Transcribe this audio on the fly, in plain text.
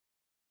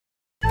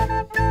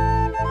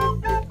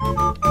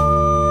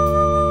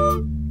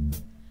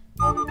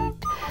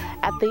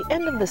the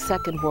end of the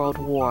Second World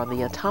War,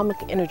 the Atomic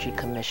Energy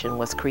Commission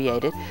was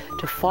created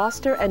to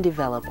foster and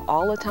develop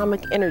all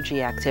atomic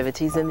energy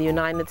activities in the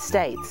United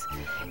States.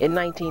 In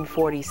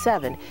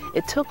 1947,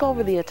 it took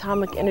over the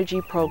atomic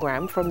energy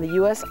program from the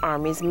U.S.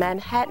 Army's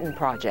Manhattan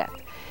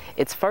Project.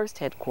 Its first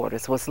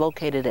headquarters was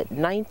located at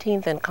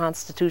 19th and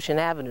Constitution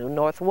Avenue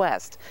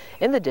Northwest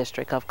in the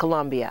District of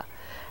Columbia.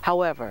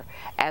 However,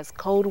 as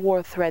Cold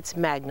War threats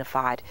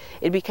magnified,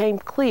 it became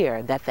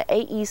clear that the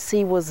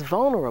AEC was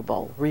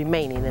vulnerable,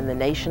 remaining in the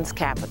nation's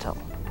capital.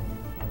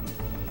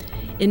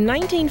 In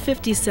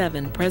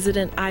 1957,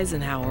 President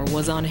Eisenhower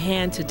was on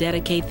hand to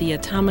dedicate the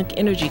Atomic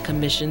Energy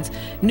Commission's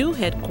new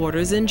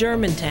headquarters in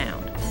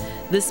Germantown.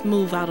 This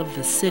move out of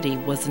the city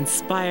was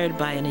inspired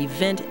by an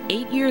event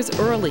 8 years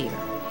earlier.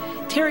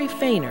 Terry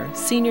Fainer,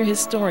 senior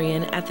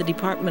historian at the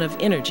Department of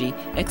Energy,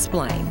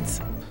 explains.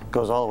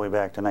 Goes all the way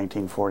back to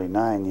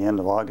 1949, the end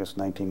of August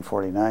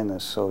 1949, the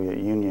Soviet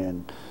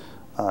Union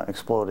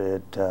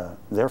exploded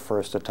their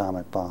first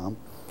atomic bomb,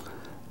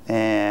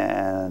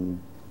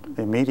 and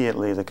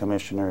immediately the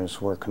commissioners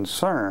were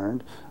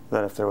concerned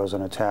that if there was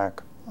an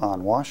attack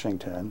on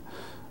Washington,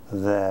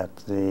 that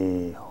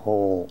the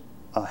whole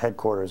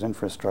headquarters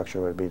infrastructure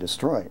would be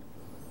destroyed,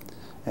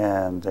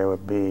 and there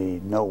would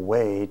be no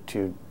way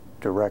to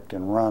direct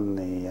and run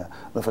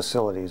the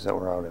facilities that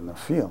were out in the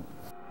field.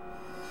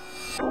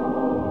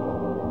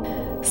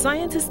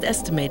 Scientists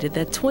estimated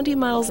that 20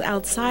 miles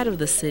outside of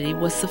the city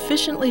was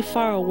sufficiently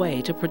far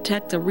away to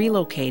protect a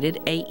relocated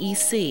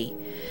AEC.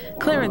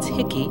 Clarence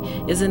Hickey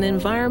is an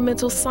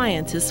environmental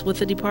scientist with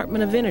the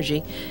Department of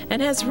Energy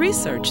and has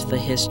researched the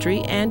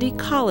history and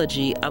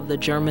ecology of the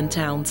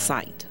Germantown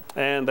site.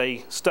 And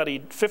they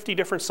studied 50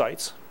 different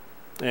sites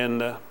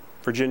in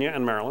Virginia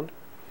and Maryland,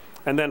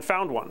 and then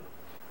found one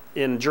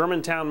in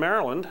Germantown,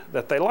 Maryland,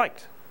 that they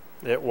liked.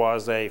 It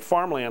was a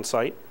farmland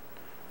site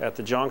at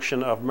the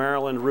junction of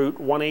Maryland Route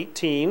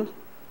 118,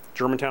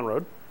 Germantown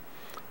Road,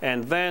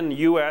 and then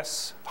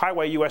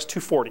Highway US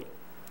 240,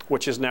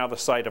 which is now the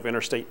site of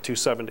Interstate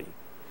 270.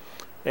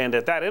 And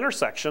at that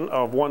intersection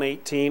of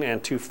 118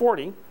 and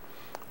 240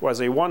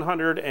 was a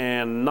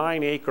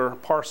 109-acre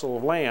parcel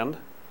of land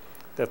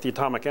that the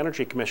Atomic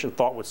Energy Commission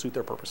thought would suit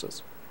their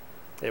purposes.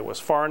 It was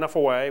far enough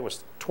away, it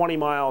was 20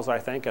 miles, I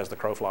think, as the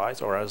crow flies,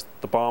 or as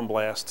the bomb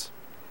blast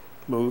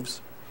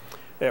moves.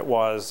 It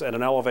was at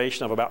an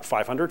elevation of about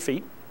 500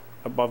 feet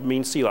above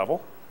mean sea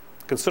level,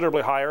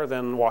 considerably higher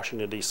than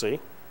Washington,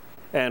 D.C.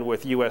 And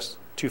with US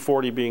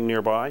 240 being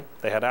nearby,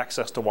 they had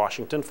access to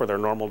Washington for their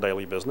normal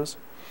daily business.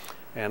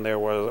 And there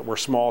were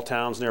small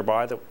towns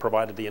nearby that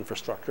provided the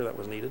infrastructure that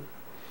was needed.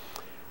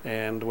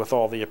 And with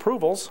all the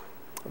approvals,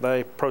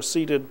 they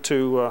proceeded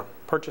to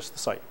purchase the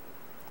site.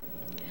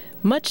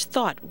 Much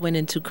thought went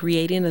into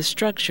creating a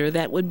structure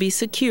that would be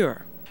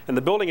secure. And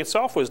the building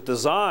itself was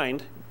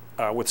designed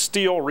with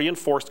steel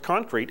reinforced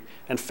concrete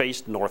and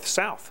faced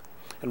north-south.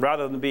 And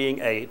rather than being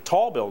a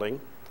tall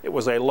building, it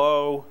was a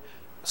low,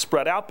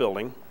 spread out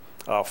building,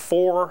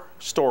 4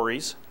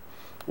 stories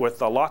with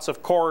lots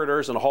of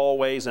corridors and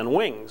hallways and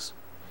wings.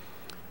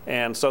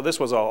 And so this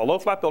was a low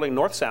flat building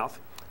north-south.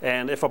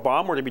 And if a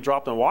bomb were to be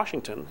dropped in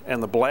Washington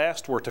and the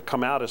blast were to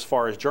come out as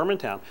far as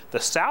Germantown, the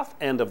south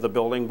end of the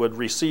building would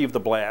receive the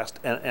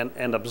blast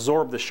and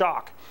absorb the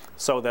shock,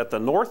 so that the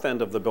north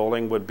end of the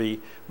building would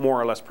be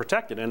more or less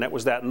protected. And it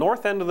was that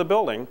north end of the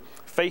building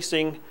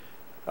facing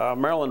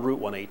Maryland Route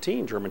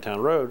 118, Germantown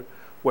Road,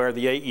 where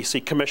the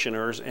AEC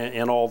commissioners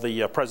and all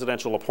the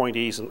presidential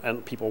appointees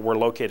and people were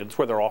located. It's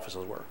where their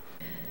offices were.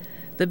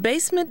 The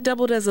basement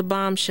doubled as a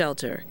bomb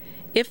shelter.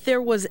 If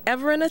there was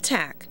ever an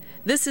attack,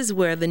 this is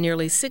where the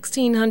nearly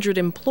 1,600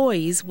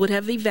 employees would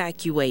have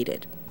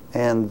evacuated.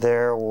 And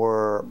there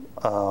were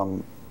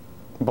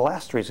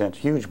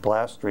huge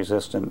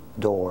blast-resistant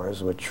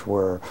doors, which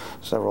were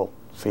several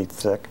feet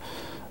thick,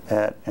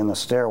 in the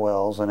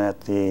stairwells and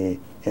at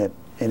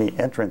any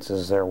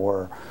entrances there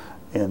were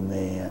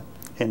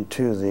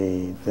into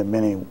the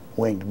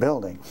many-winged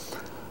building.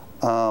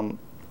 And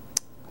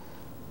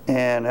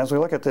as we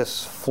look at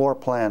this floor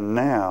plan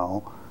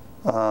now,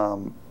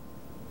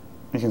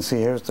 you can see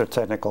here's the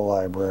technical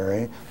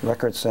library,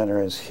 record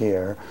center is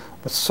here,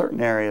 but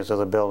certain areas of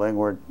the building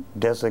were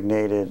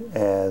designated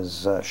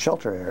as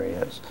shelter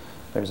areas.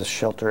 There's a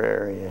shelter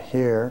area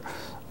here,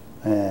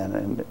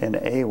 and in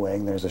A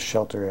wing there's a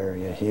shelter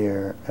area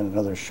here and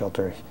another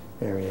shelter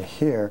area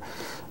here.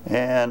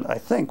 And I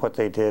think what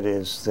they did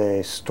is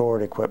they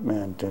stored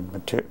equipment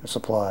and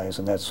supplies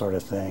and that sort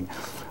of thing,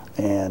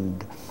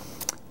 and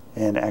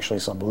actually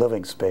some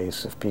living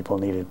space if people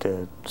needed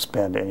to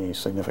spend any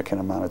significant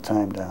amount of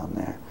time down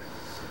there.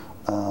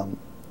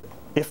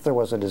 If there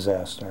was a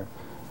disaster,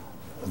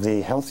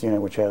 the health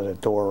unit, which has a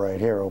door right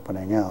here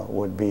opening out,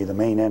 would be the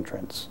main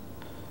entrance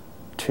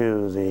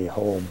to the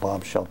whole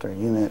bomb shelter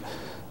unit.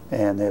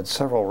 And they had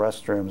several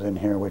restrooms in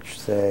here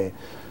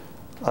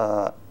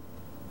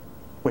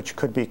which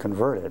could be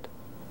converted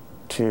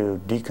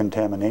to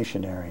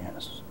decontamination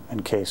areas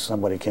in case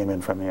somebody came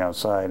in from the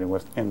outside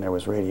and there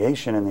was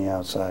radiation in the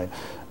outside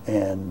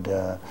and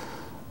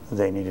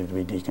they needed to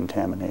be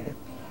decontaminated.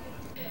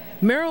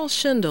 Merrill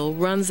Schindel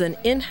runs an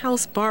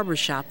in-house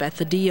barbershop at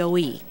the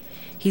DOE.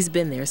 He's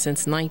been there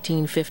since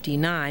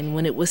 1959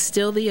 when it was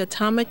still the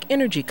Atomic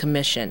Energy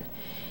Commission.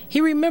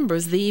 He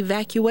remembers the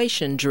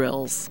evacuation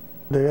drills.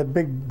 They had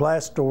big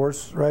blast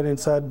doors right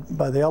inside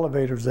by the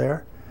elevators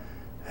there,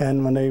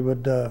 and when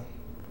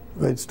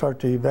they'd start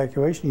the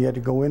evacuation, you had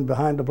to go in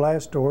behind the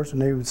blast doors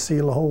and they would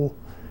seal the whole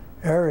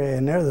area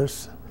in there.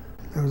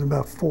 There was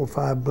about 4 or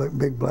 5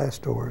 big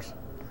blast doors.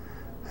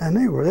 And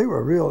they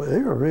were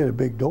really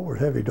big doors,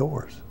 heavy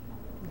doors.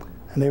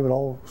 And they would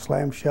all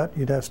slam shut.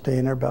 You'd have to stay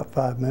in there about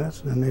 5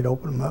 minutes, and then they'd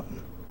open them up.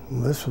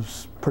 Well, this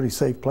was a pretty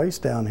safe place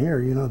down here.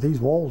 You know,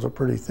 these walls are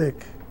pretty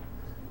thick.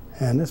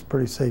 And this is a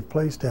pretty safe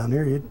place down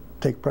here. You'd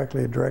take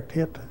practically a direct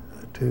hit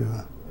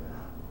to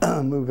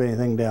move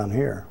anything down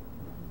here.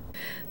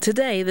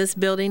 Today, this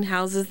building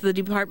houses the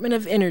Department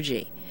of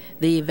Energy.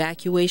 The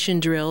evacuation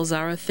drills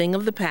are a thing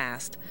of the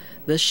past.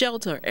 The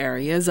shelter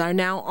areas are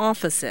now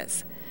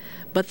offices.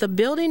 But the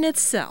building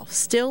itself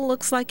still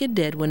looks like it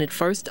did when it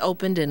first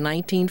opened in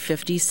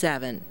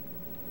 1957.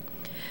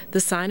 The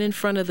sign in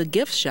front of the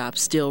gift shop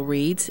still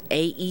reads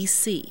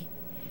AEC.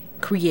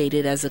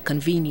 Created as a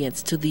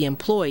convenience to the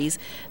employees,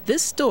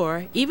 this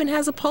store even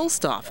has a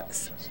post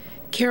office.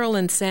 Carol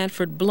and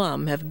Sanford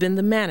Blum have been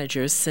the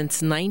managers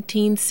since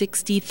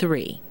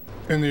 1963.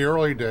 In the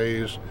early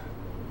days,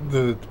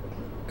 the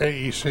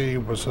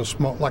AEC was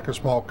like a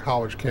small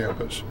college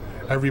campus.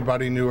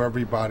 Everybody knew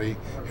everybody.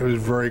 It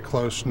was very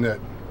close-knit.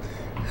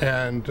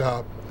 And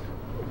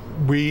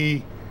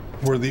we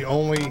were the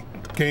only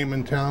game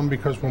in town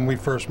because when we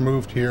first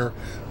moved here,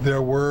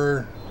 there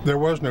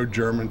was no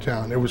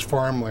Germantown. It was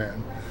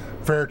farmland.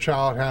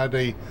 Fairchild had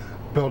a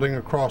building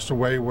across the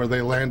way where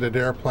they landed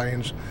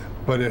airplanes,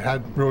 but it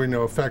had really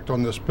no effect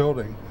on this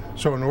building.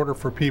 So in order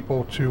for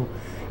people to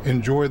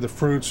enjoy the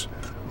fruits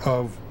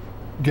of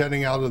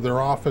getting out of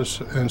their office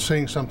and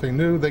seeing something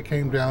new, they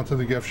came down to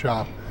the gift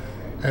shop.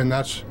 And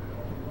that's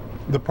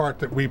the part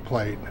that we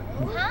played.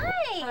 Hi,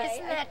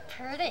 isn't that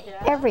pretty?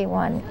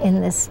 Everyone in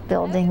this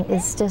building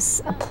is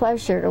just a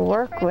pleasure to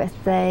work with.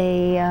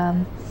 They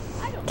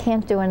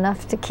can't do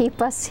enough to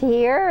keep us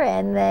here,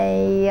 and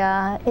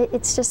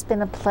it's just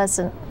been a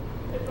pleasant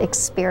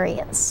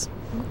experience.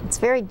 It's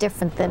very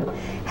different than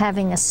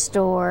having a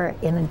store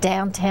in a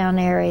downtown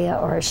area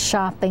or a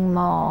shopping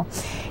mall,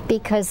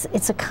 because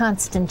it's a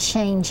constant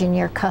change in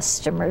your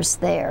customers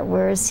there,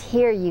 whereas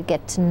here you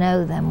get to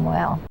know them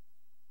well.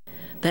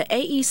 The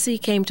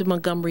AEC came to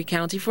Montgomery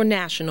County for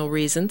national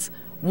reasons.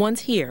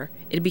 Once here,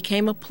 it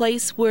became a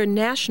place where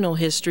national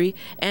history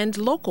and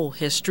local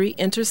history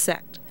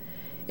intersect.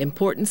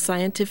 Important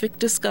scientific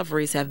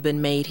discoveries have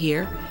been made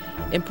here,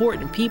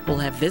 important people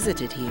have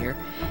visited here,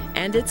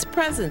 and its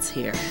presence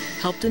here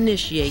helped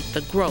initiate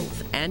the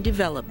growth and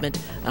development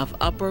of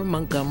Upper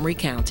Montgomery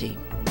County.